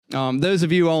Those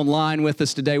of you online with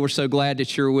us today, we're so glad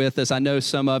that you're with us. I know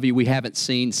some of you we haven't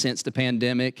seen since the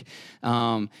pandemic,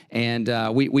 and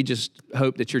we just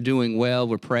hope that you're doing well.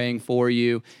 We're praying for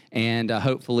you, and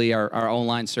hopefully our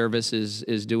online service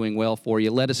is doing well for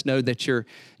you. Let us know that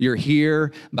you're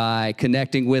here by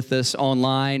connecting with us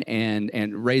online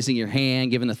and raising your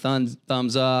hand, giving a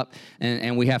thumbs up,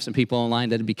 and we have some people online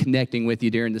that will be connecting with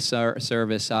you during the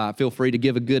service. Feel free to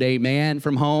give a good amen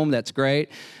from home. That's great,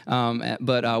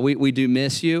 but we do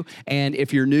miss you. And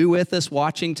if you're new with us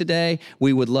watching today,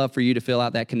 we would love for you to fill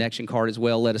out that connection card as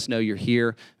well. Let us know you're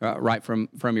here right from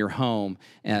your home.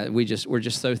 We're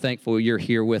just so thankful you're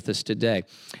here with us today.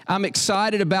 I'm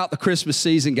excited about the Christmas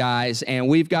season, guys, and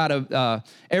we've got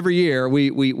every year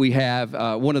we have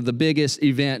one of the biggest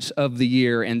events of the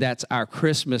year, and that's our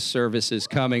Christmas services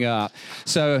coming up.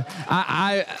 So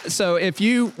so if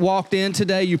you walked in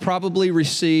today, you probably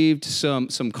received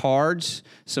some cards,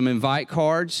 some invite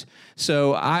cards.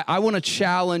 So I want to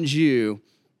challenge you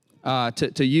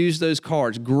to use those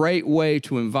cards. Great way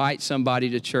to invite somebody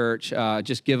to church.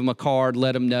 Just give them a card,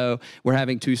 let them know we're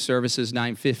having two services,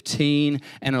 9:15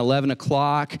 and 11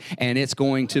 o'clock, and it's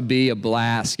going to be a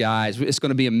blast, guys. It's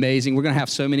going to be amazing. We're going to have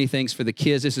so many things for the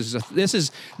kids. This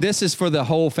is for the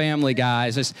whole family,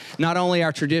 guys. It's not only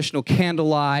our traditional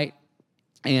candlelight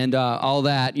and all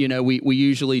that, we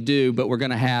usually do, but we're going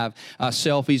to have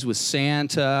selfies with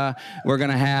Santa. We're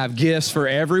going to have gifts for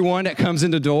everyone that comes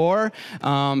in the door.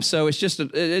 So it's just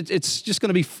going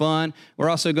to be fun.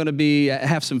 We're also going to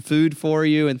have some food for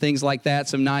you and things like that,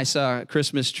 some nice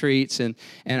Christmas treats and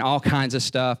all kinds of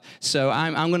stuff. So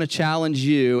I'm going to challenge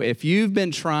you, if you've been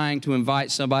trying to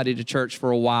invite somebody to church for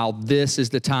a while, this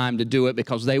is the time to do it,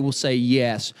 because they will say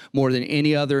yes more than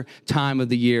any other time of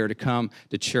the year to come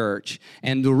to church.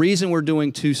 And the reason we're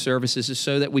doing two services is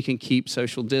so that we can keep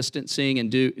social distancing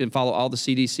and follow all the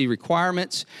CDC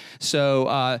requirements.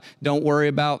 So don't worry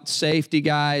about safety,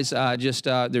 guys.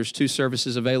 There's two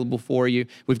services available for you.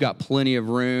 We've got plenty of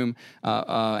room,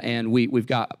 and we've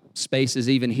got spaces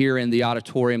even here in the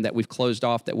auditorium that we've closed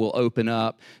off that will open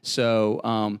up.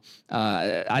 So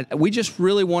we just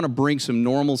really want to bring some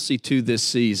normalcy to this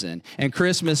season. And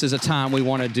Christmas is a time we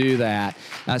want to do that.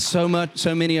 So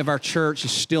many of our church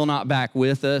is still not back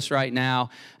with us right now.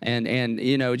 And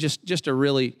just a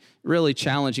really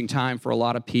challenging time for a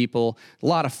lot of people. A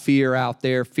lot of fear out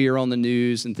there, fear on the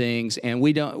news and things. And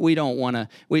we don't want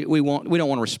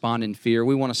to respond in fear.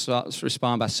 We want to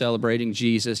respond by celebrating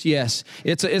Jesus. Yes,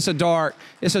 it's a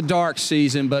dark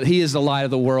season, but He is the light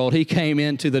of the world. He came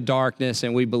into the darkness,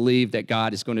 and we believe that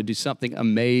God is going to do something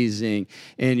amazing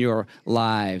in your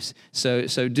lives. So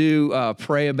do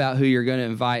pray about who you're going to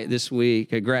invite this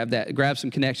week. Grab some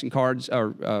connection cards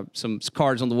or some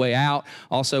cards on the way out.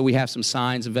 Also, we have some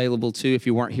signs available too. If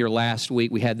you weren't here last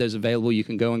week, we had those available. You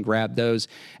can go and grab those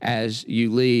as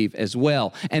you leave as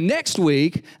well. And next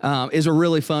week is a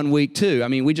really fun week too. I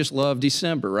mean, we just love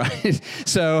December, right?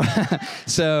 So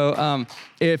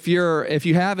if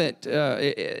you haven't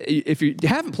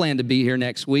planned to be here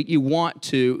next week, you want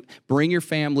to bring your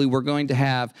family. We're going to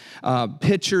have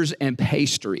pictures and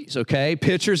pastries, okay?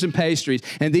 Pictures and pastries,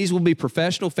 and these will be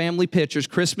professional family pictures,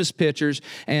 Christmas pictures,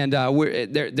 and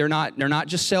they're not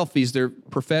just selfies. They're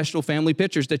professional family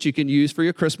pictures that you can use for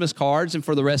your Christmas cards and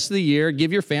for the rest of the year.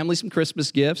 Give your family some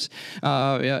Christmas gifts.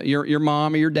 Your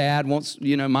mom or your dad wants,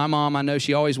 my mom, I know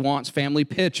she always wants family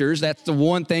pictures. That's the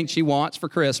one thing she wants for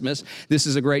Christmas. This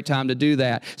is a great time to do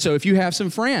that. So if you have some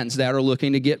friends that are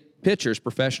looking to get pictures,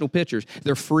 professional pictures,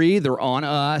 they're free, they're on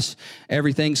us,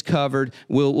 everything's covered,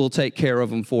 we'll take care of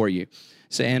them for you.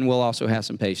 So, and we'll also have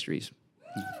some pastries.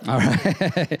 All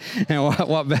right.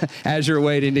 And as you're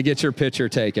waiting to get your picture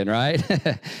taken, right?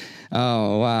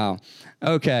 Oh, wow.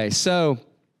 Okay, so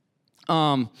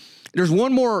there's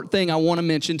one more thing I want to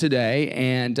mention today,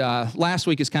 and last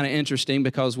week is kind of interesting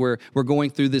because we're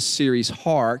going through this series,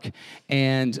 Hark,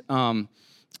 and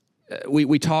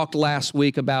we talked last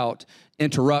week about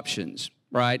interruptions,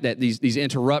 right? That these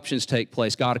interruptions take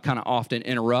place. God kind of often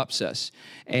interrupts us,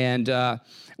 and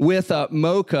with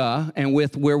MOCA and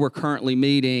with where we're currently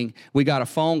meeting, we got a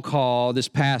phone call this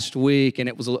past week, and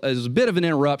it was a bit of an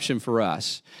interruption for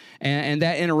us. And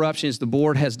that interruption is the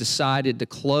board has decided to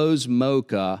close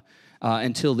MOCA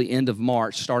until the end of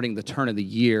March, starting the turn of the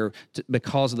year,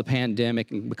 because of the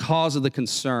pandemic and because of the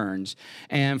concerns.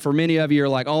 And for many of you are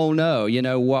like, oh no,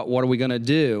 what are we going to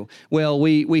do? Well,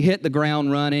 we hit the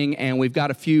ground running, and we've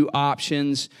got a few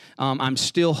options. I'm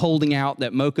still holding out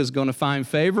that Mocha's going to find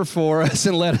favor for us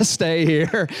and let us stay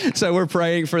here. So we're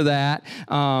praying for that.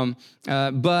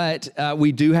 But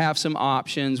we do have some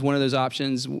options. One of those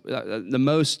options, the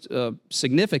most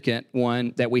significant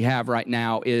one that we have right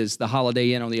now, is the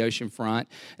Holiday Inn on the ocean front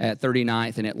at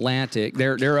 39th and Atlantic.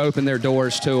 They're open their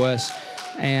doors to us,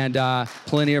 and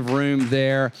plenty of room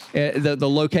there. The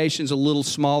location's a little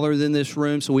smaller than this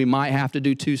room, so we might have to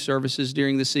do 2 services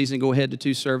during the season. Go ahead to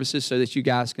 2 services so that you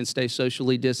guys can stay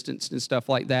socially distanced and stuff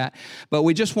like that. But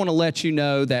we just want to let you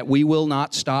know that we will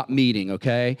not stop meeting,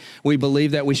 okay? We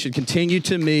believe that we should continue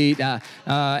to meet,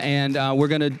 and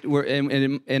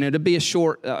it'll be a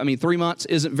short, 3 months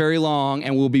isn't very long,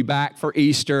 and we'll be back for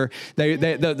Easter.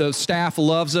 The staff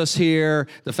loves us here.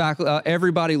 The faculty,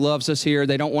 everybody loves us here.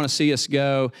 They don't want to see us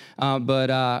go,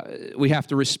 but we have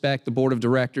to respect the board of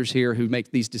directors here who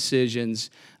make these decisions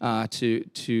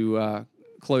to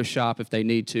close shop if they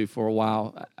need to for a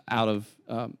while out of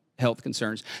health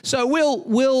concerns. So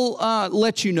we'll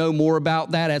let you know more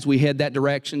about that as we head that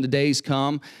direction. The days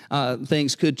come,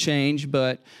 things could change,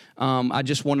 but I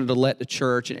just wanted to let the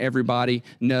church and everybody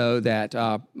know that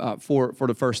for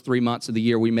the first 3 months of the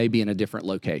year, we may be in a different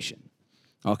location.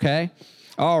 Okay?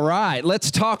 All right, let's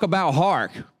talk about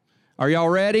Hark. Are y'all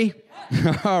ready?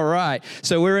 All right.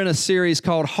 So we're in a series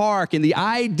called Hark, and the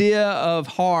idea of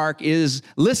Hark is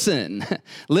listen.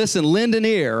 Listen, lend an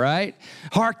ear, right?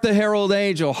 Hark the herald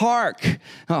angel. Hark.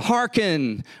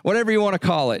 Hearken. Whatever you want to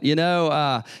call it.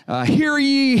 Hear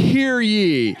ye, hear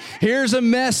ye. Here's a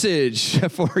message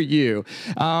for you.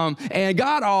 And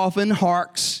God often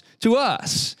harks to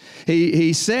us.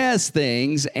 He says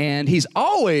things, and he's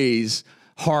always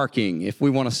harking, if we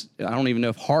want to. I don't even know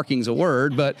if harking's a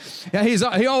word, but yeah,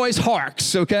 he always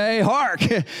harks. Okay, hark.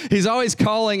 He's always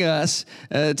calling us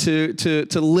to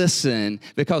listen,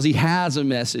 because he has a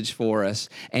message for us,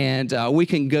 and we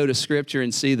can go to Scripture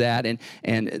and see that. And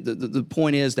the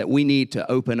point is that we need to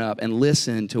open up and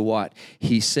listen to what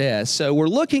he says. So we're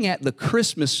looking at the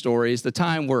Christmas stories, the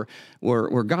time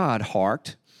where God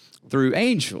harked through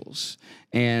angels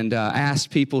and asked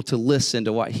people to listen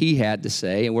to what he had to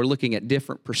say. And we're looking at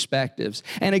different perspectives.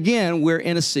 And again, we're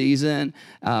in a season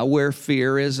where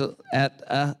fear is at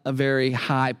a very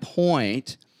high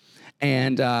point.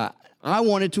 And I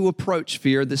wanted to approach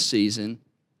fear this season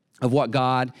of what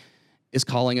God is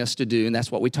calling us to do. And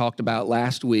that's what we talked about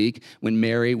last week when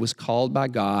Mary was called by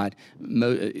God.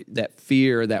 That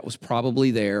fear that was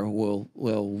probably there,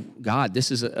 well, God,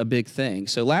 this is a big thing.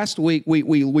 So last week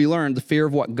we learned the fear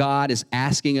of what God is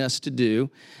asking us to do.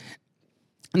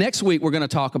 Next week we're going to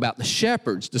talk about the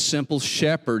shepherds, the simple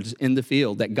shepherds in the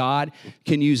field, that God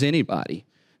can use anybody.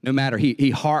 No matter,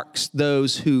 he harks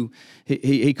those who,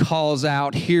 he calls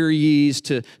out, hear ye's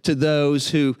to those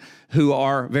who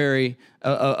are very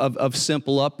of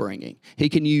simple upbringing. He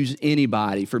can use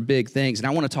anybody for big things. And I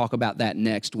want to talk about that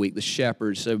next week, the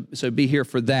shepherds. So be here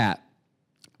for that.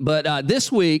 But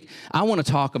this week, I want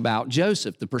to talk about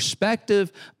Joseph, the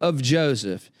perspective of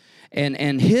Joseph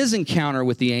and his encounter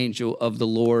with the angel of the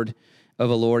Lord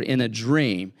in a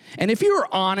dream. And if you were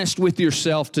honest with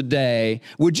yourself today,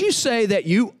 would you say that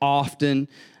you often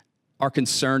are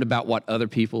concerned about what other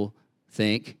people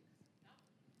think?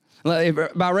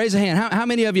 By raise a hand, how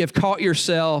many of you have caught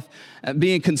yourself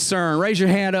being concerned? Raise your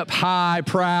hand up high,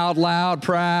 proud, loud,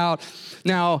 proud.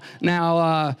 Now,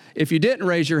 if you didn't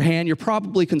raise your hand, you're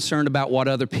probably concerned about what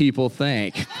other people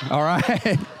think, all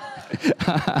right?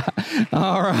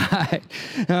 All right.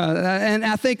 And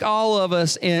I think all of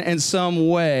us in some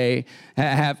way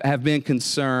have been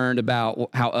concerned about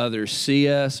how others see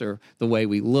us or the way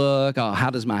we look. Oh,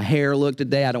 how does my hair look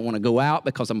today? I don't want to go out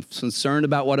because I'm concerned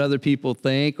about what other people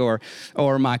think, or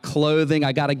my clothing.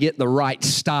 I got to get the right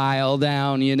style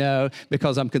down,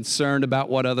 because I'm concerned about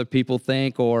what other people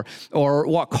think, or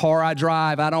what car I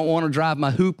drive. I don't want to drive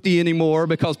my hoopty anymore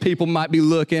because people might be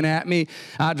looking at me.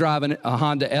 I drive a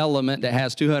Honda Element that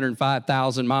has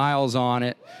 205,000 miles on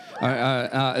it.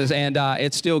 And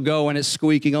it's still going, it's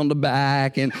squeaking on the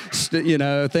back, and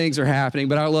things are happening.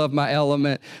 But I love my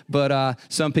Element. But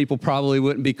some people probably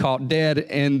wouldn't be caught dead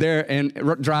and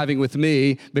driving with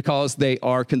me because they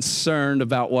are concerned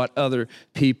about what other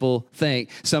people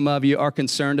think. Some of you are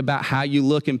concerned about how you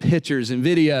look in pictures and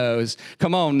videos.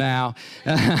 Come on now.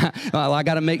 I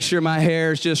got to make sure my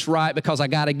hair is just right because I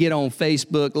got to get on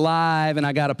Facebook Live and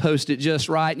I got to post it just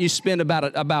right. And you spend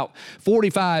about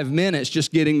 45 minutes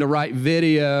just getting the right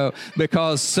video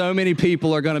because so many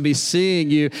people are going to be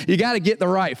seeing you. You got to get the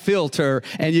right filter,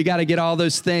 and you got to get all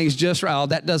those things just right. Oh,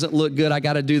 that doesn't look good. I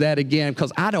got to do that again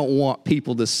because I don't want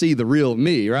people to see the real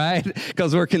me, right?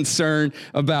 Because we're concerned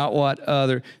about what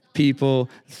other people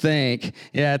think.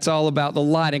 Yeah, it's all about the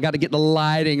lighting. Got to get the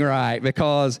lighting right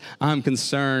because I'm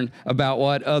concerned about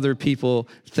what other people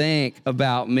think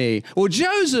about me. Well,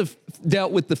 Joseph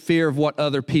dealt with the fear of what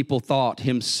other people thought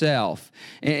himself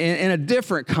in a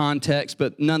different context,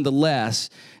 but nonetheless,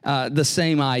 the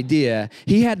same idea.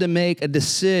 He had to make a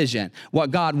decision,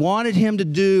 what God wanted him to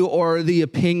do or the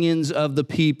opinions of the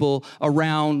people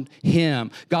around him.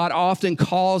 God often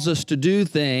calls us to do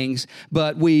things,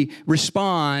 but we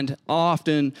respond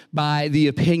often by the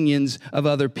opinions of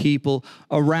other people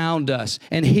around us.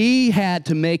 And he had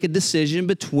to make a decision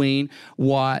between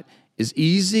what is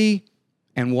easy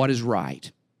and what is right.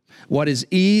 What is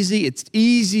easy, it's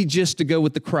easy just to go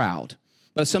with the crowd.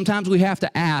 But sometimes we have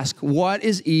to ask, what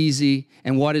is easy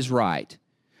and what is right?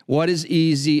 What is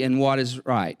easy and what is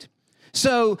right?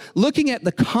 So looking at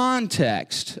the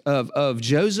context of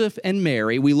Joseph and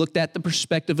Mary, we looked at the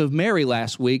perspective of Mary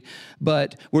last week,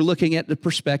 but we're looking at the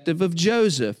perspective of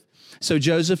Joseph. So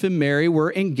Joseph and Mary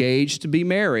were engaged to be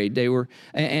married. They were,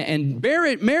 and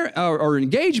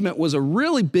engagement was a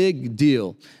really big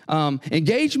deal.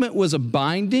 Engagement was a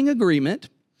binding agreement,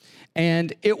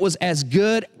 and it was as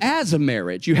good as a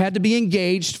marriage. You had to be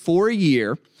engaged for a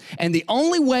year, and the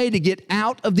only way to get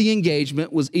out of the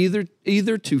engagement was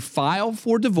either to file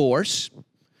for divorce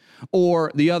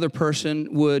or the other person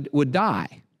would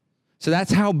die. So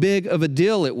that's how big of a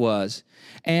deal it was.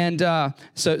 And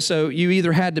so you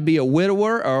either had to be a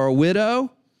widower or a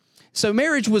widow. So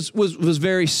marriage was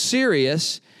very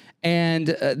serious, and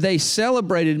they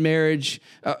celebrated marriage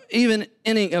even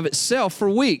in and of itself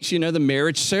for weeks. You know, the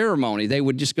marriage ceremony, they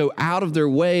would just go out of their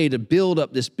way to build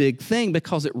up this big thing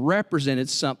because it represented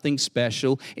something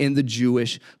special in the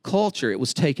Jewish culture. It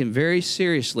was taken very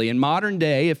seriously. In modern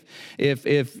day,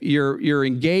 if you're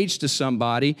engaged to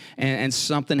somebody and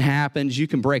something happens, you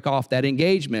can break off that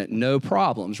engagement, no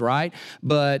problems, right?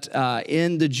 But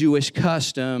in the Jewish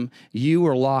custom, you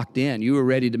were locked in. You were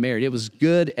ready to marry. It was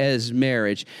good as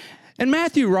marriage. And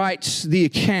Matthew writes the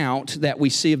account that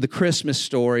we see of the Christmas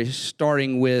story,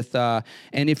 starting with, and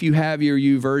if you have your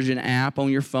YouVersion app on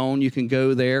your phone, you can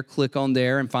go there, click on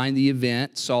there, and find the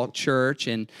event, Salt Church,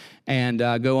 and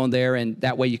go on there, and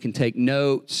that way you can take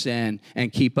notes and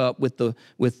keep up with the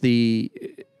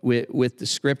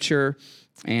Scripture,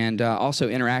 and also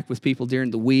interact with people during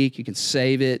the week. You can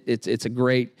save it. It's a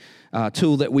great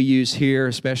tool that we use here,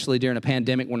 especially during a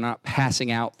pandemic. We're not passing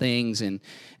out things,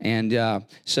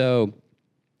 so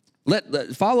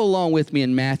follow along with me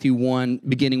in Matthew 1,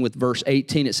 beginning with verse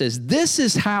 18. It says, "This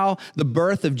is how the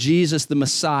birth of Jesus the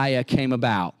Messiah came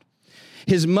about.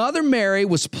 His mother Mary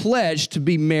was pledged to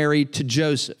be married to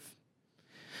Joseph.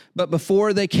 But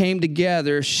before they came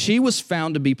together, she was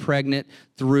found to be pregnant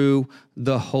through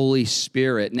the Holy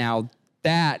Spirit." Now,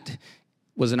 that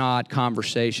was an odd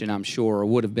conversation, I'm sure, or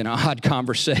would have been an odd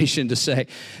conversation to say,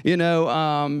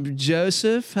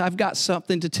 Joseph, I've got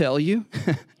something to tell you.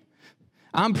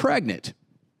 I'm pregnant.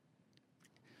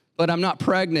 But I'm not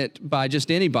pregnant by just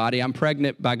anybody. I'm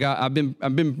pregnant by God. I've been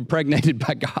impregnated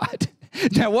by God.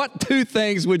 Now, what two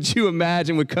things would you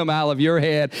imagine would come out of your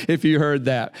head if you heard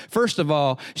that? First of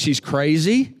all, she's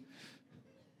crazy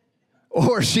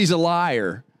or she's a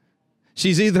liar.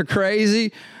 She's either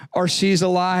crazy or she's a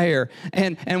liar.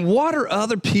 And what are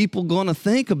other people going to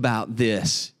think about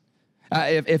this?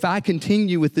 If I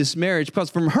continue with this marriage, because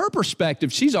from her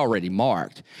perspective, she's already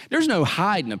marked. There's no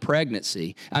hiding a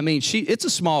pregnancy. I mean, it's a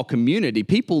small community.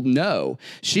 People know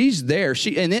she's there.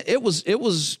 It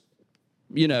was,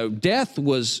 death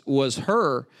was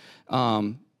her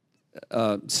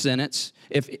sentence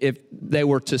if they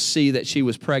were to see that she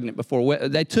was pregnant before.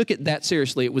 They took it that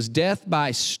seriously. It was death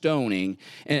by stoning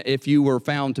if you were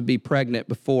found to be pregnant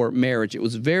before marriage. It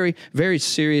was a very, very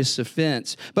serious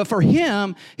offense. But for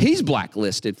him, he's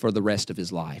blacklisted for the rest of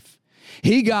his life.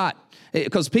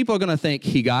 Because people are going to think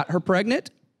he got her pregnant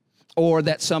or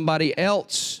that somebody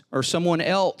else or someone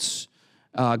else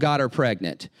got her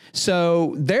pregnant.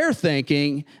 So they're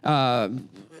thinking,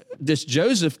 this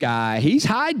Joseph guy, he's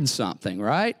hiding something,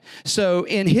 right? So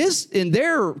in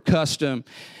their custom,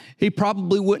 he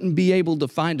probably wouldn't be able to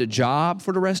find a job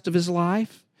for the rest of his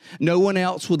life. No one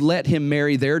else would let him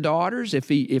marry their daughters if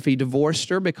he divorced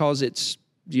her because it's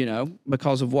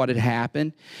because of what had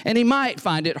happened. And he might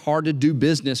find it hard to do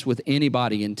business with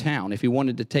anybody in town. If he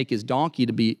wanted to take his donkey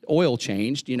to be oil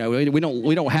changed, we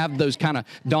don't have those kind of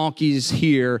donkeys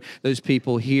here, those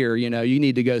people here, you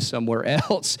need to go somewhere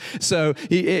else. So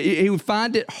he would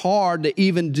find it hard to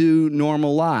even do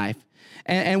normal life.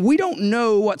 And we don't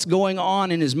know what's going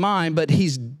on in his mind, but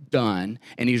he's done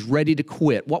and he's ready to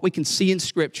quit. What we can see in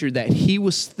Scripture that he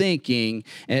was thinking,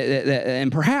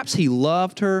 and perhaps he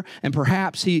loved her, and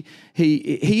perhaps he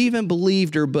even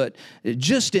believed her, but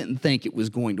just didn't think it was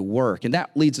going to work. And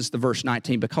that leads us to verse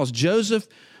 19. Because Joseph,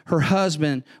 her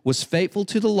husband, was faithful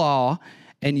to the law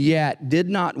and yet did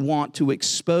not want to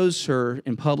expose her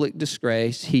in public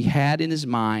disgrace, he had in his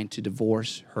mind to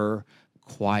divorce her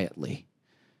quietly.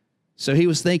 So he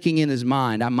was thinking in his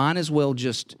mind, I might as well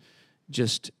just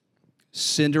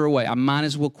send her away. I might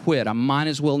as well quit. I might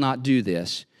as well not do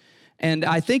this. And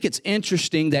I think it's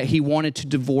interesting that he wanted to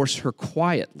divorce her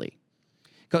quietly.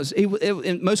 Because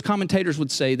most commentators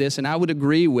would say this, and I would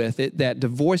agree with it, that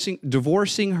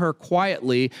divorcing her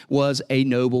quietly was a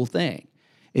noble thing.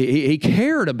 He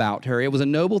cared about her. It was a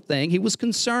noble thing. He was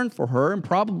concerned for her and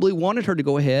probably wanted her to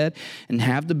go ahead and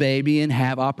have the baby and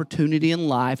have opportunity in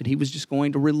life. And he was just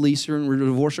going to release her and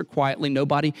divorce her quietly.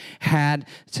 Nobody had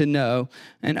to know.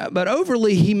 But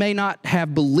overly, he may not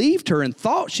have believed her and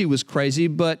thought she was crazy,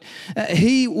 but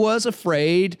he was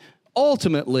afraid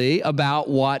ultimately about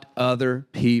what other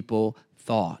people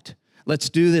thought. Let's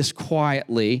do this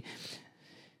quietly,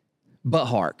 but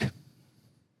hark.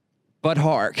 But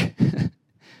hark.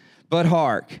 But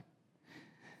hark.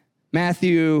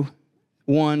 Matthew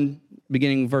 1,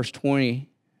 beginning verse 20,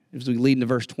 as we lead into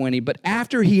verse 20. But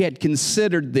after he had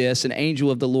considered this, an angel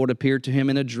of the Lord appeared to him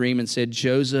in a dream and said,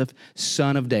 Joseph,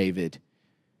 son of David,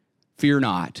 fear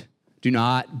not. Do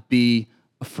not be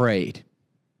afraid.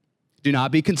 Do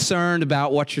not be concerned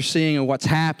about what you're seeing and what's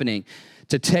happening.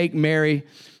 Do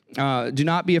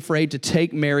not be afraid to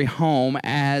take Mary home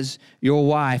as your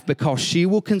wife, because she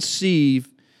will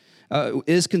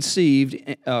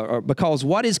because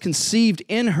what is conceived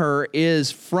in her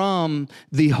is from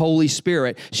the Holy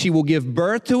Spirit. She will give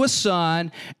birth to a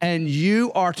son, and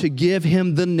you are to give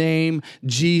him the name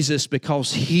Jesus,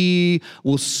 because he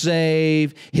will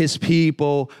save his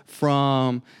people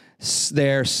from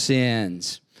their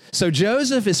sins. So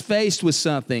Joseph is faced with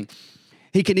something.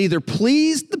 He can either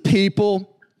please the people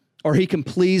or he can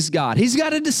please God. He's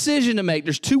got a decision to make.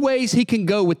 There's two ways he can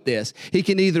go with this. He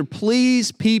can either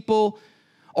please people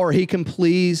or he can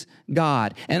please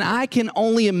God. And I can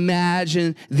only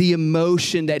imagine the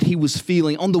emotion that he was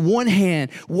feeling. On the one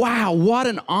hand, wow, what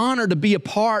an honor to be a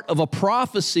part of a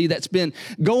prophecy that's been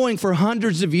going for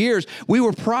hundreds of years.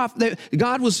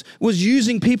 God was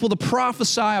using people to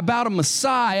prophesy about a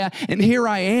Messiah, and here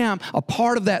I am, a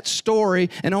part of that story.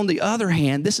 And on the other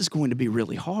hand, this is going to be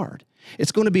really hard.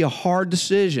 It's going to be a hard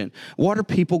decision. What are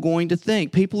people going to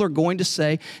think? People are going to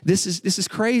say, this is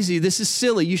crazy. This is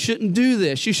silly. You shouldn't do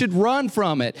this. You should run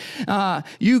from it.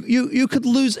 You could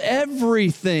lose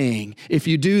everything if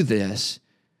you do this.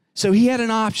 So he had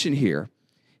an option here.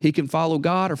 He can follow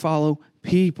God or follow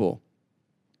people.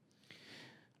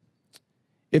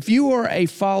 If you are a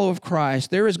follower of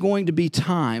Christ, there is going to be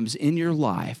times in your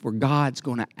life where God's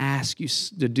going to ask you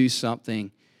to do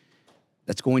something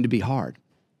that's going to be hard.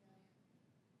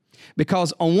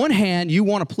 Because on one hand, you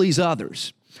want to please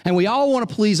others. And we all want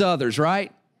to please others,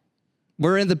 right?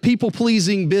 We're in the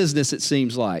people-pleasing business, it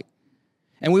seems like.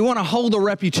 And we want to hold a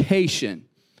reputation.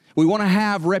 We want to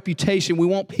have reputation. We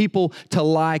want people to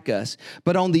like us.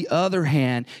 But on the other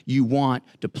hand, you want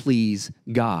to please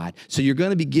God. So you're going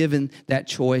to be given that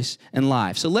choice in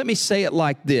life. So let me say it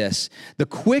like this. The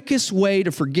quickest way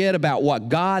to forget about what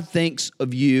God thinks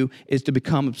of you is to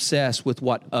become obsessed with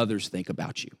what others think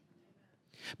about you.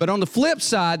 But on the flip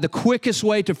side, the quickest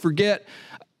way to forget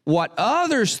what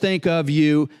others think of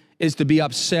you is to be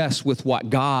obsessed with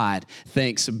what God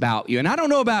thinks about you. And I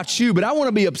don't know about you, but I want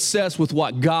to be obsessed with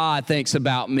what God thinks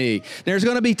about me. There's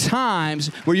going to be times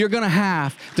where you're going to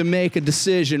have to make a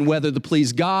decision whether to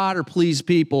please God or please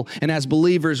people. And as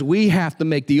believers, we have to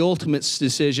make the ultimate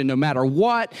decision no matter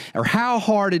what or how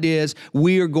hard it is,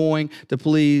 we are going to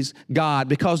please God.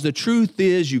 Because the truth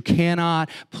is you cannot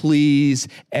please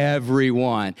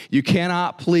everyone. You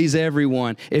cannot please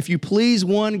everyone. If you please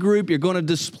one group, you're going to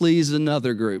displease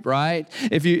another group, right?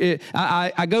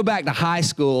 I go back to high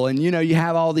school, and you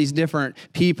have all these different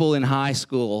people in high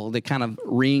school, the kind of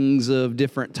rings of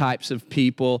different types of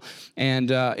people.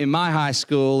 And in my high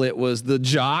school, it was the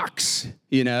jocks.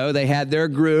 You know, they had their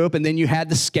group, and then you had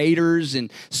the skaters and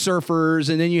surfers,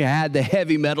 and then you had the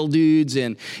heavy metal dudes,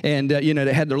 and you know,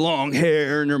 they had their long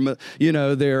hair and their, you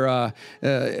know, their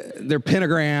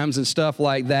pentagrams and stuff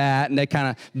like that. And they kind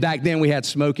of, back then we had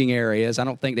smoking areas. I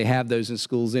don't think they have those in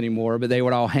schools anymore, but they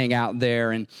would all hang out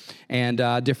there and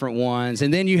different ones.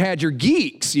 And then you had your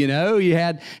geeks, you know, you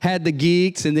had the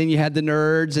geeks, and then you had the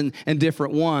nerds and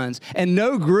different ones. And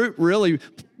no group really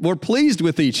were pleased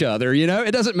with each other, you know? It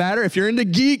doesn't matter if you're in the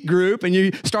geek group and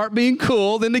you start being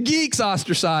cool, then the geeks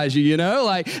ostracize you, you know?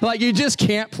 Like you just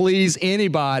can't please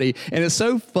anybody. And it's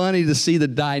so funny to see the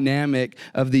dynamic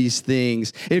of these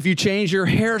things. If you change your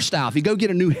hairstyle, if you go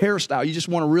get a new hairstyle, you just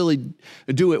want to really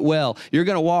do it well. You're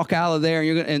going to walk out of there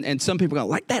and some people go,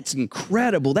 like, that's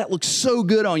incredible. That looks so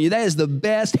good on you. That is the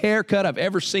best haircut I've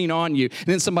ever seen on you. And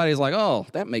then somebody's like, oh,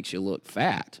 that makes you look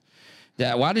fat.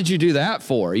 Why did you do that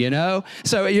for, you know?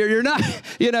 So you're not,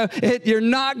 you know, you're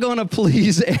not going to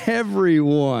please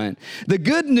everyone. The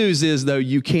good news is, though,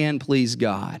 you can please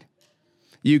God.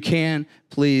 You can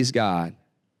please God.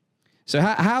 So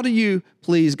how do you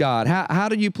please God? How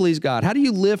do you please God? How do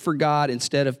you live for God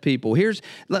instead of people?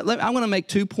 I'm going to make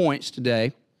 2 points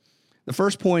today. The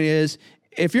first point is,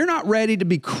 if you're not ready to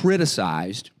be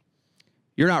criticized,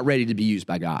 you're not ready to be used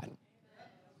by God.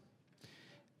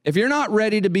 If you're not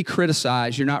ready to be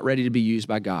criticized, you're not ready to be used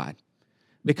by God.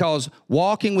 Because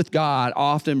walking with God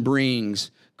often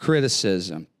brings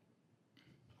criticism.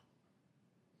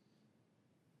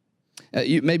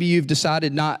 Maybe you've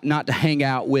decided not to hang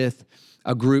out with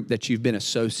a group that you've been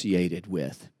associated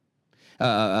with.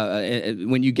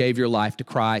 When you gave your life to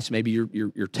Christ, maybe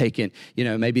you're taking, you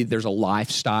know, maybe there's a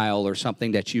lifestyle or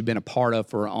something that you've been a part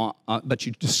of but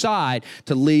you decide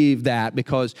to leave that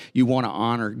because you want to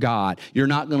honor God. You're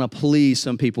not going to please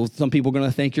some people. Some people are going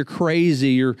to think you're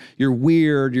crazy, you're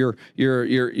weird,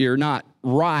 you're not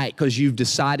right because you've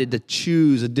decided to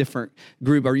choose a different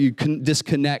group, or you can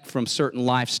disconnect from certain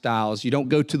lifestyles. You don't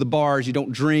go to the bars, you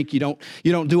don't drink, you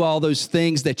don't do all those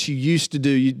things that you used to do.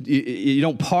 You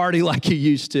don't party like you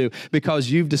used to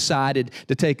because you've decided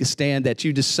to take a stand, that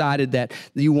you decided that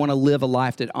you want to live a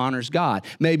life that honors God.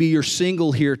 Maybe you're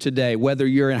single here today, whether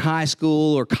you're in high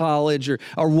school or college or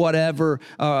whatever,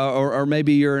 or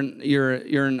maybe you're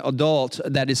an adult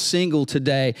that is single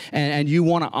today, and you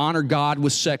want to honor God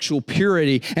with sexual purity.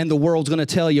 And the world's going to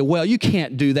tell you, well, you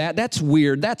can't do that. That's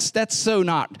weird. That's so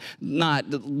not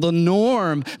the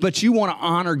norm. But you want to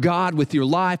honor God with your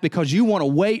life because you want to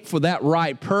wait for that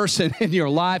right person in your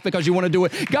life, because you want to do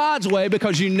it God's way,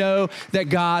 because you know that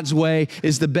God's way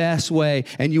is the best way,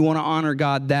 and you want to honor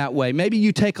God that way. Maybe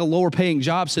you take a lower paying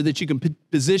job so that you can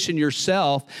position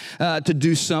yourself to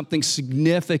do something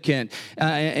significant,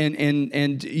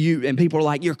 and people are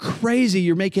like, you're crazy.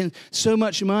 You're making so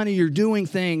much money. You're doing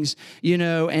things, you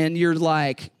know, and you're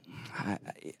like,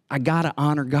 I got to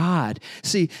honor God.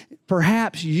 See,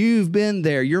 perhaps you've been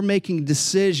there. You're making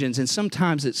decisions, and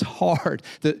sometimes it's hard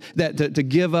to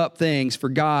give up things for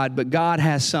God, but God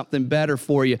has something better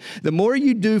for you. The more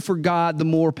you do for God, the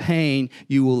more pain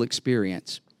you will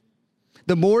experience.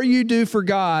 The more you do for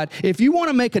God, if you want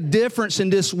to make a difference in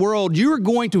this world, you are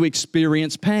going to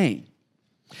experience pain.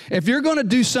 If you're going to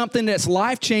do something that's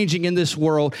life-changing in this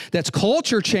world, that's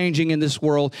culture-changing in this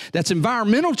world, that's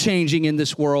environmental changing in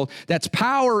this world, that's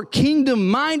power,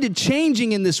 kingdom-minded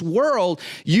changing in this world,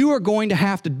 you are going to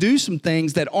have to do some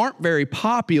things that aren't very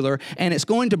popular, and it's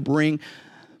going to bring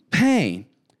pain.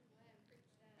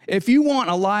 If you want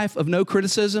a life of no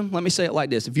criticism, let me say it like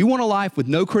this. If you want a life with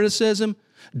no criticism,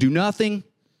 do nothing,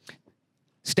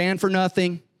 stand for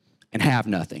nothing, and have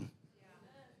nothing.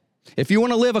 If you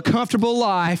want to live a comfortable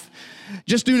life,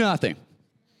 just do nothing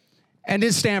and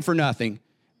then stand for nothing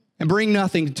and bring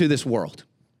nothing to this world.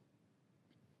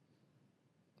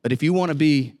 But if you want to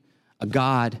be a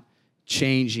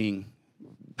God-changing,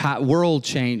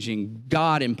 world-changing,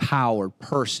 God-empowered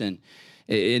person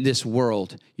in this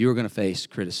world, you're going to face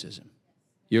criticism.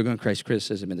 You're going to face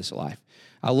criticism in this life.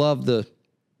 I love the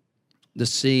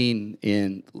scene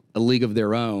in A League of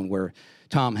Their Own where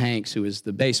Tom Hanks, who is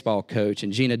the baseball coach,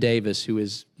 and Gina Davis, who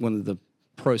is one of the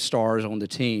pro stars on the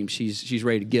team, she's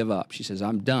ready to give up. She says,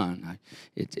 I'm done.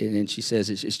 And she says,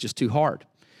 it's just too hard.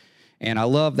 And I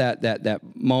love that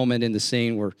moment in the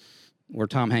scene where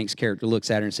Tom Hanks' character looks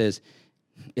at her and says,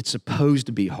 it's supposed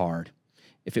to be hard.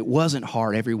 If it wasn't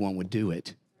hard, everyone would do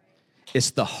it.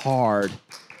 It's the hard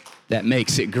that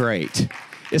makes it great.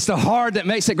 It's the hard that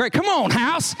makes it great. Come on,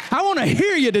 house. I want to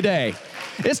hear you today.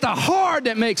 It's the hard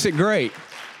that makes it great.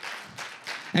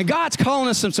 And God's calling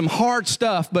us some hard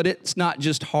stuff, but it's not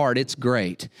just hard, it's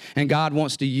great. And God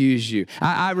wants to use you.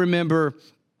 I remember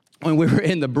when we were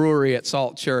in the brewery at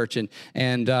Salt Church,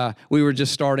 and we were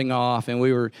just starting off, and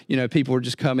we were, people were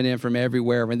just coming in from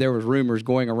everywhere, and there was rumors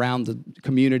going around the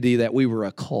community that we were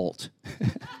a cult.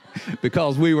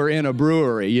 Because we were in a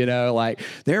brewery, like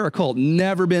they're a cult.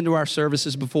 Never been to our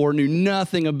services before, knew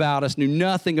nothing about us, knew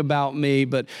nothing about me.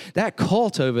 But that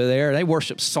cult over there, they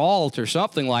worship salt or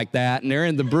something like that, and they're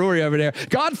in the brewery over there.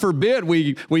 God forbid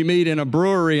we meet in a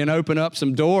brewery and open up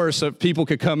some doors so people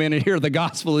could come in and hear the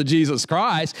gospel of Jesus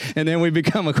Christ, and then we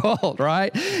become a cult,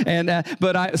 right? And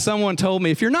someone told me,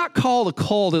 if you're not called a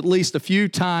cult at least a few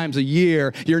times a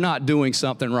year, you're not doing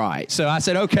something right. So I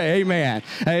said, okay,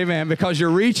 amen, because you're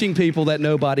reaching people that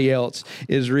nobody else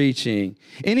is reaching.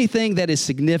 Anything that is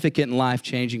significant and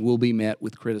life-changing will be met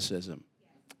with criticism.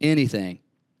 Anything.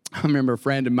 I remember a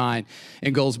friend of mine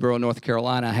in Goldsboro, North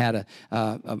Carolina, had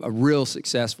a real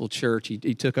successful church.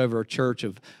 He took over a church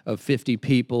of 50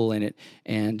 people,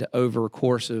 and over a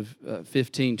course of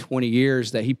 15, 20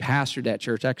 years that he pastored that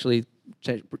church. Actually,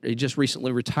 he just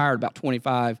recently retired, about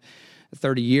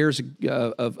 30 years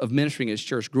of ministering at his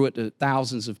church, grew it to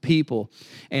thousands of people,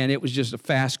 and it was just a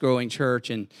fast-growing church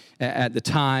at the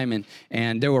time,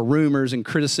 and there were rumors and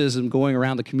criticism going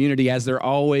around the community, as there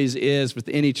always is with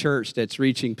any church that's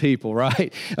reaching people,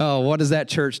 right? Oh, what is that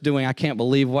church doing? I can't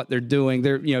believe what they're doing.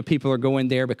 People are going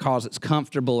there because it's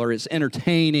comfortable or it's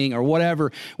entertaining or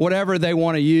whatever they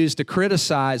want to use to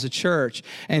criticize a church.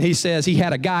 And he says he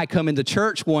had a guy come into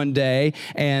church one day,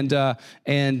 and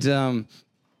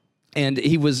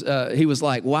he was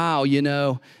like, wow,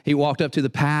 he walked up to the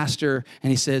pastor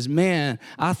and he says, man,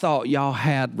 I thought y'all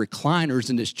had recliners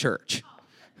in this church.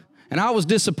 And I was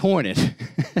disappointed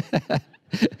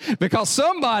because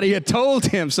somebody had told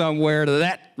him somewhere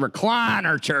that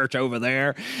recliner church over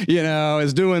there,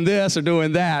 is doing this or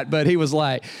doing that. But he was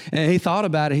like, and he thought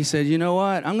about it. He said, you know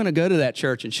what? I'm going to go to that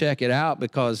church and check it out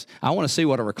because I want to see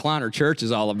what a recliner church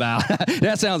is all about.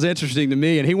 That sounds interesting to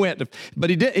me. And he went but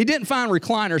he didn't find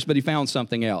recliners, but he found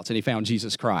something else, and he found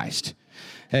Jesus Christ.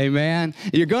 Amen.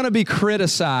 You're going to be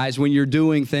criticized when you're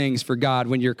doing things for God,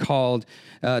 when you're called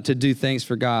to do things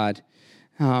for God.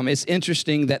 It's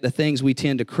interesting that the things we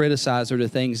tend to criticize are the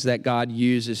things that God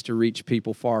uses to reach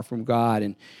people far from God.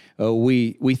 And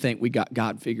we think we got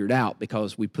God figured out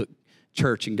because we put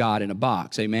church and God in a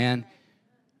box. Amen?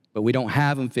 But we don't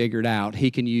have him figured out.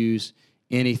 He can use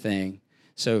anything.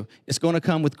 So it's going to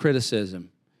come with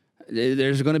criticism.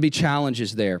 There's going to be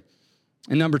challenges there.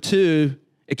 And number two,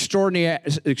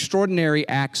 extraordinary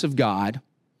acts of God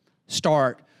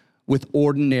start with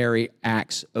ordinary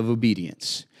acts of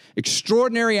obedience.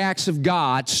 Extraordinary acts of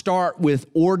God start with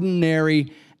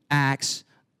ordinary acts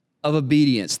of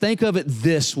obedience. Think of it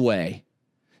this way.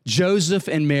 Joseph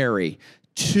and Mary,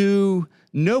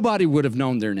 nobody would have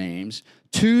known their names,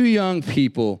 two young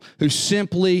people who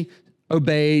simply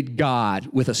obeyed God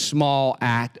with a small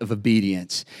act of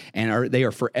obedience, and they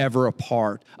are forever a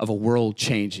part of a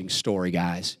world-changing story,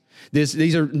 guys.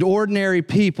 These are ordinary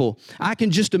people. I can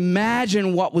just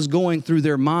imagine what was going through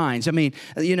their minds. I mean,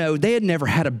 they had never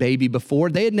had a baby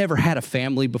before. They had never had a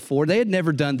family before. They had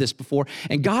never done this before.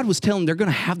 And God was telling them they're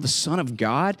going to have the Son of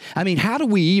God. I mean,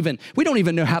 we don't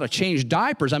even know how to change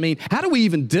diapers. I mean, how do we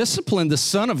even discipline the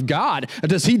Son of God?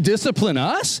 Does he discipline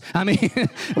us? I mean,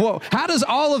 well, how does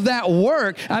all of that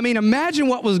work? I mean, imagine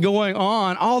what was going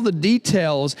on, all the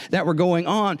details that were going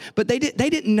on. But they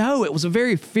didn't know. It was a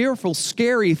very fearful,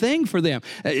 scary thing for them.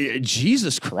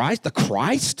 Jesus Christ, the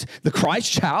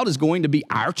Christ child is going to be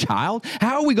our child.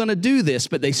 How are we going to do this?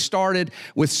 But they started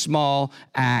with small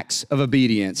acts of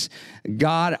obedience.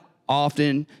 God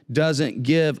often doesn't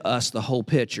give us the whole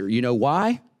picture. You know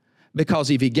why? Because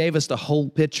if he gave us the whole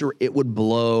picture, it would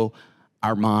blow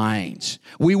our minds.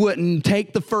 We wouldn't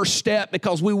take the first step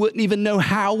because we wouldn't even know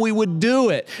how we would do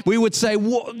it. We would say,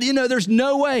 well, there's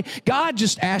no way. God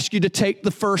just asked you to take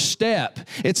the first step.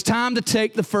 It's time to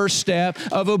take the first step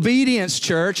of obedience,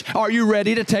 church. Are you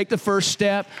ready to take the first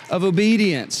step of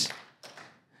obedience?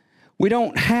 We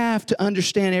don't have to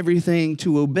understand everything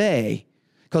to obey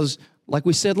because, like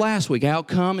we said last week,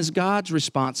 outcome is God's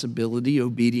responsibility.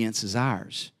 Obedience is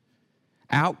ours.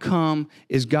 Outcome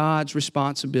is God's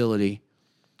responsibility.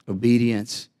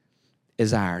 Obedience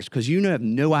is ours. Because you have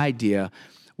no idea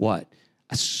what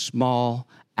a small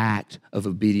act of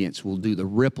obedience will do, the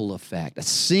ripple effect. A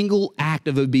single act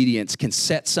of obedience can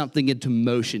set something into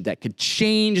motion that could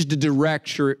change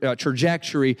the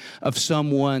trajectory of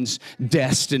someone's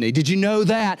destiny. Did you know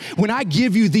that? When I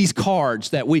give you these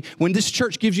cards, when this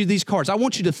church gives you these cards, I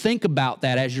want you to think about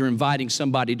that as you're inviting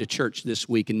somebody to church this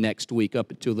week and next week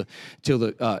up until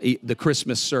the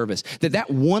Christmas service.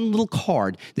 That one little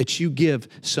card that you give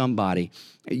somebody,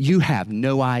 you have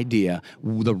no idea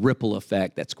the ripple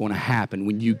effect that's going to happen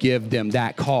when you give them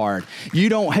that card.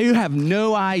 You have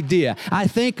no idea. I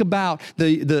think about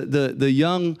the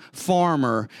young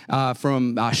farmer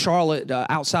from Charlotte,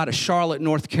 outside of Charlotte,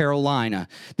 North Carolina.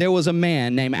 There was a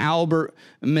man named Albert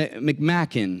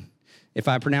McMakin, if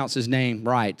I pronounce his name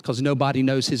right, because nobody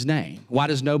knows his name. Why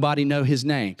does nobody know his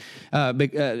name?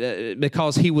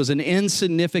 Because he was an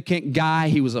insignificant guy.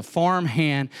 He was a farm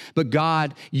hand, but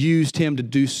God used him to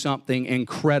do something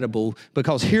incredible,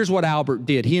 because here's what Albert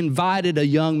did. He invited a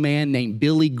young man named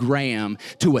Billy Graham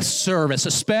to a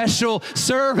special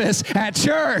service at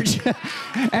church.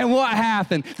 And what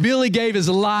happened? Billy gave his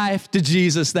life to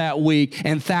Jesus that week,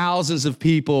 and thousands of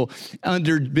people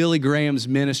under Billy Graham's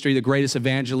ministry, the greatest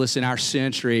evangelist in our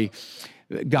century,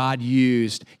 God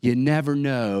used. You never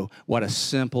know what a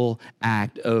simple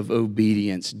act of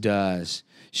obedience does.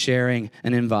 Sharing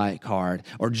an invite card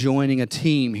or joining a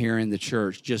team here in the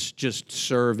church, just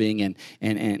serving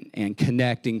and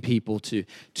connecting people to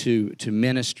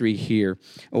ministry here,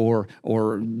 or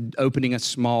opening a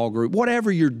small group,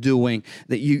 whatever you're doing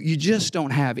that you just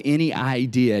don't have any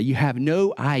idea. You have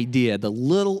no idea the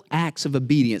little acts of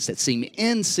obedience that seem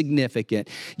insignificant.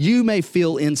 You may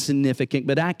feel insignificant,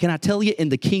 but can I tell you, in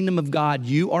the kingdom of God,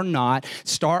 you are not.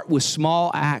 Start with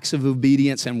small acts of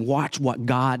obedience and watch what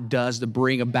God does to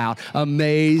bring about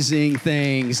amazing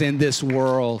things in this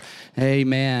world.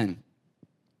 Amen.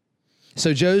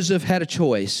 So Joseph had a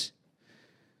choice.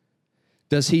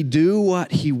 Does he do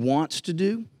what he wants to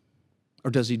do,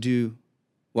 or does he do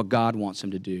what God wants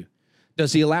him to do?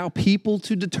 Does he allow people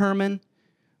to determine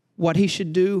what he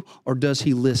should do, or does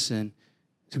he listen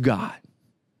to God?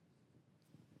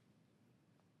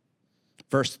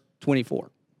 Verse 24.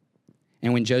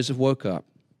 And when Joseph woke up,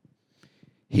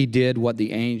 he did what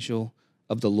the angel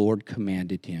of the Lord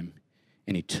commanded him,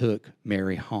 and he took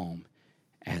Mary home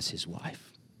as his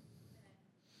wife.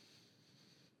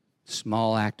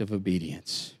 Small act of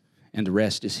obedience, and the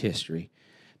rest is history.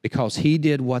 Because he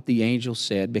did what the angel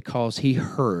said, because he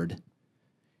heard,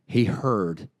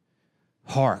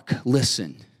 hark,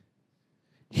 listen.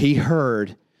 He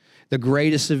heard. The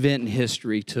greatest event in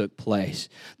history took place.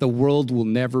 The world will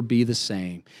never be the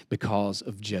same because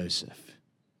of Joseph.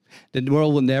 The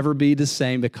world will never be the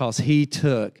same because he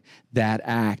took that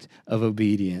act of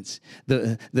obedience.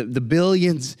 The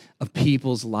billions of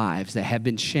people's lives that have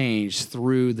been changed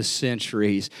through the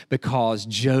centuries because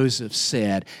Joseph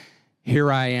said,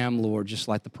 "Here I am, Lord," just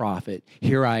like the prophet.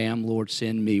 "Here I am, Lord,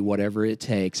 send me, whatever it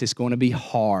takes." It's going to be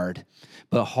hard,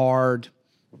 but hard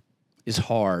is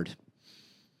hard.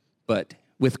 But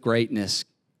with greatness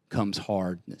comes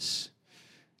hardness.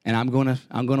 And I'm going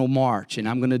to march, and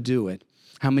I'm going to do it.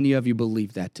 How many of you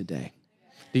believe that today?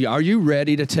 Are you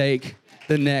ready to take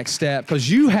the next step? Because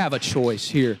you have a choice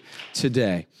here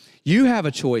today. You have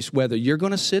a choice whether you're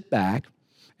going to sit back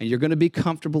and you're going to be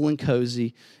comfortable and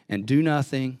cozy and do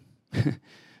nothing,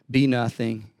 be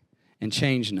nothing, and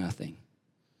change nothing.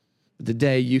 But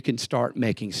today you can start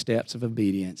making steps of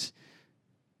obedience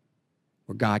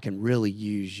where God can really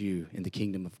use you in the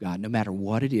kingdom of God. No matter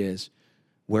what it is,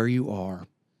 where you are,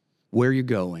 where you're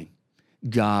going,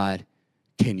 God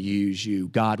can use you.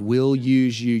 God will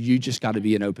use you. You just got to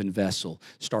be an open vessel.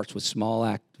 Starts with small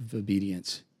act of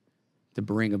obedience to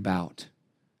bring about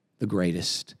the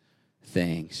greatest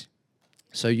things.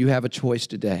 So you have a choice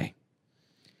today.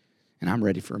 And I'm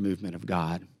ready for a movement of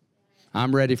God.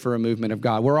 I'm ready for a movement of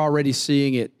God. We're already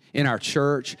seeing it in our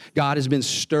church. God has been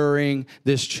stirring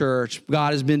this church.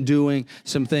 God has been doing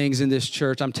some things in this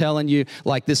church. I'm telling you,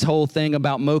 like this whole thing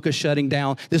about Mocha shutting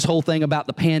down, this whole thing about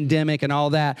the pandemic and all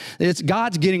that,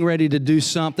 God's getting ready to do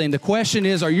something. The question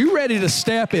is, are you ready to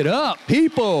step it up,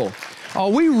 people? Are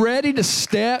we ready to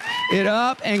step it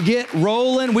up and get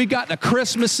rolling? We got the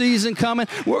Christmas season coming.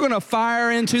 We're going to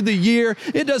fire into the year.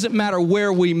 It doesn't matter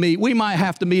where we meet. We might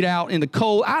have to meet out in the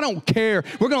cold. I don't care.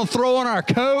 We're going to throw on our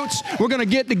coats. We're going to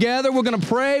get together. We're going to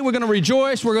pray. We're going to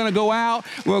rejoice. We're going to go out.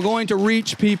 We're going to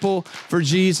reach people for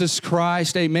Jesus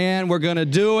Christ. Amen. We're going to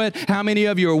do it. How many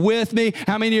of you are with me?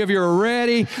 How many of you are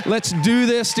ready? Let's do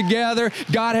this together.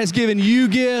 God has given you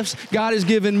gifts. God has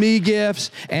given me gifts.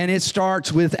 And it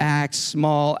starts with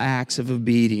small acts of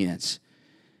obedience.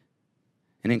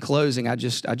 And in closing, I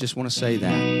just want to say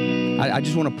that. I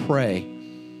just want to pray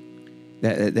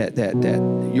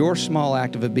that your small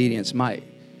act of obedience might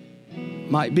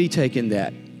be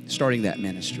starting that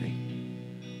ministry,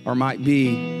 or might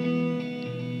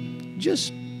be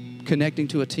just connecting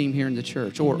to a team here in the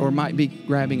church, or might be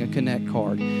grabbing a Connect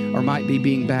card, or might be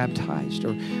being baptized,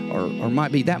 or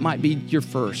might be your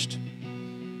first.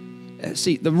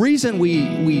 See, the reason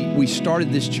we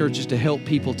started this church is to help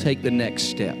people take the next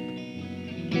step,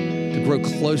 to grow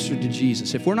closer to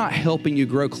Jesus. If we're not helping you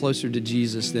grow closer to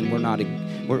Jesus, then we're not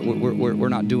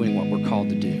doing what we're called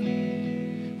to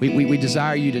do. We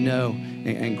desire you to know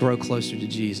and grow closer to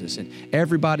Jesus. And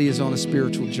everybody is on a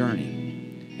spiritual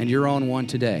journey, and you're on one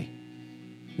today.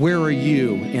 Where are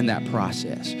you in that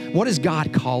process? What is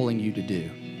God calling you to do?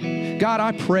 God,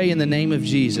 I pray in the name of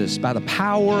Jesus, by the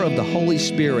power of the Holy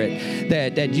Spirit,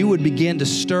 that you would begin to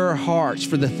stir hearts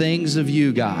for the things of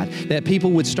you, God. That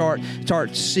people would start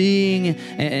seeing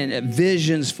and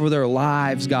visions for their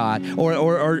lives, God.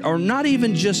 Or not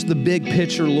even just the big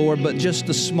picture, Lord, but just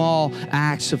the small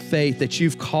acts of faith that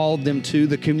you've called them to,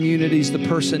 the communities, the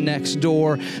person next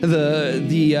door,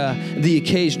 the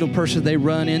occasional person they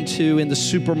run into in the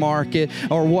supermarket,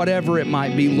 or whatever it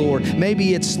might be, Lord.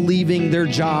 Maybe it's leaving their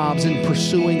jobs and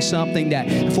pursuing something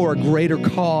that for a greater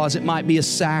cause. It might be a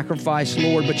sacrifice,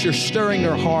 Lord, but you're stirring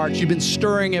their hearts. You've been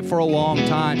stirring it for a long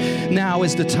time. Now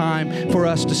is the time for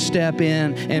us to step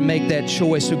in and make that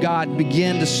choice. So God,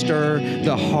 begin to stir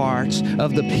the hearts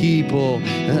of the people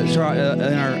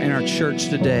in our church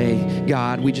today.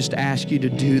 God, we just ask you to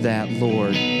do that,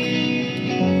 Lord.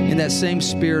 In that same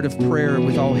spirit of prayer,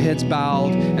 with all heads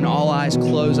bowed and all eyes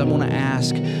closed, I want to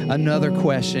ask another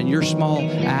question. Your small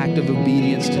act of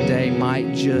obedience today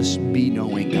might just be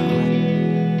knowing God.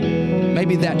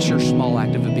 Maybe that's your small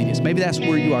act of obedience. Maybe that's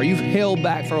where you are. You've held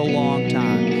back for a long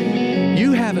time.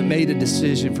 You haven't made a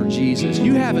decision for Jesus.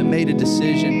 You haven't made a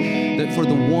decision that for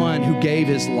the one who gave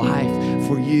his life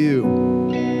for you.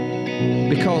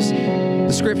 Because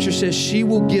the scripture says she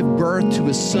will give birth to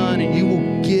a son, and you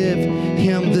will give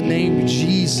him the name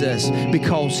Jesus,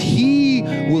 because he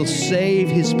will save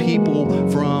his people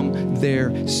from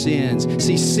their sins.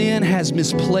 See, sin has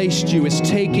misplaced you. It's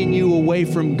taken you away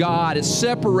from God. It's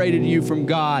separated you from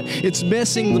God. It's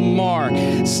missing the mark.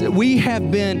 We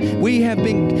have been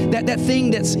that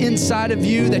thing that's inside of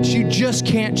you that you just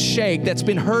can't shake, that's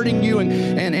been hurting you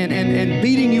and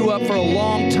beating you up for a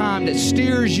long time, that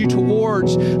steers you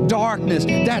towards darkness.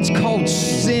 That's called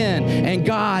sin. And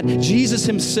God, Jesus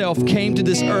himself, came to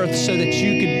this earth so that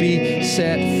you could be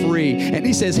set free. And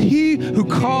he says, he who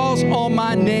calls on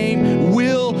my name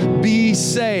will be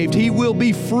saved. He will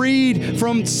be freed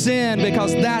from sin,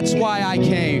 because that's why I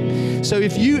came. So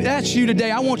if that's you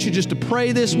today, I want you just to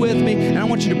pray this with me, and I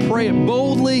want you to pray it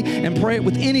boldly and pray it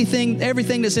with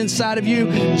everything that's inside of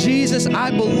you. Jesus, I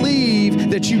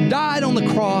believe that you died on the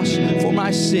cross for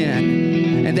my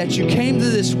sin, and that you came to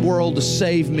this world to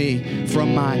save me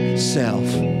from myself.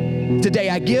 Today,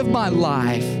 I give my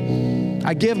life,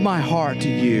 I give my heart to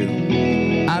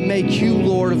you. I make you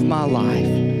Lord of my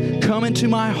life. Come into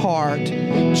my heart,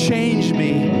 change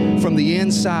me from the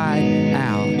inside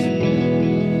out.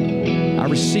 I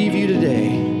receive you today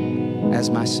as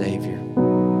my Savior.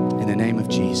 In the name of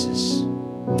Jesus.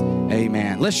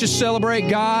 Amen. Let's just celebrate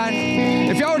God.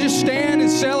 If y'all just stand and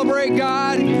celebrate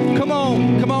God, come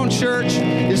on, church.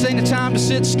 This ain't a time to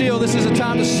sit still. This is a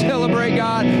time to celebrate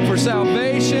God for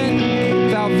salvation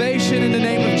in the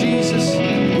name of Jesus.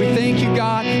 We thank you,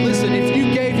 God. Listen, if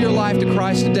you gave your life to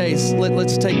Christ today,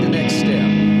 let's take the next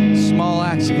step. Small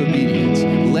acts of obedience.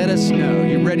 Let us know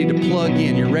you're ready to plug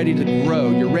in, you're ready to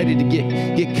grow, you're ready to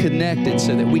get connected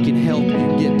so that we can help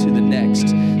you get to the next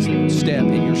step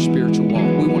in your spiritual walk.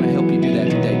 We want to help you do that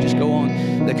today. Just go on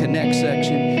the Connect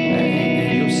section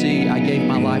and you'll see I gave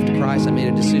my life to Christ. I made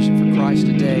a decision for Christ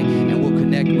today, and we'll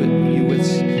connect with you with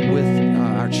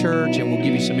our church, and we'll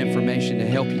give you some information to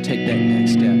help you take that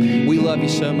next step. We love you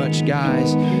so much,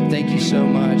 guys. Thank you so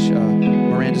much.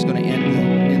 Miranda's going to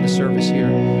end the service here,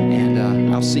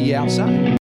 and I'll see you outside.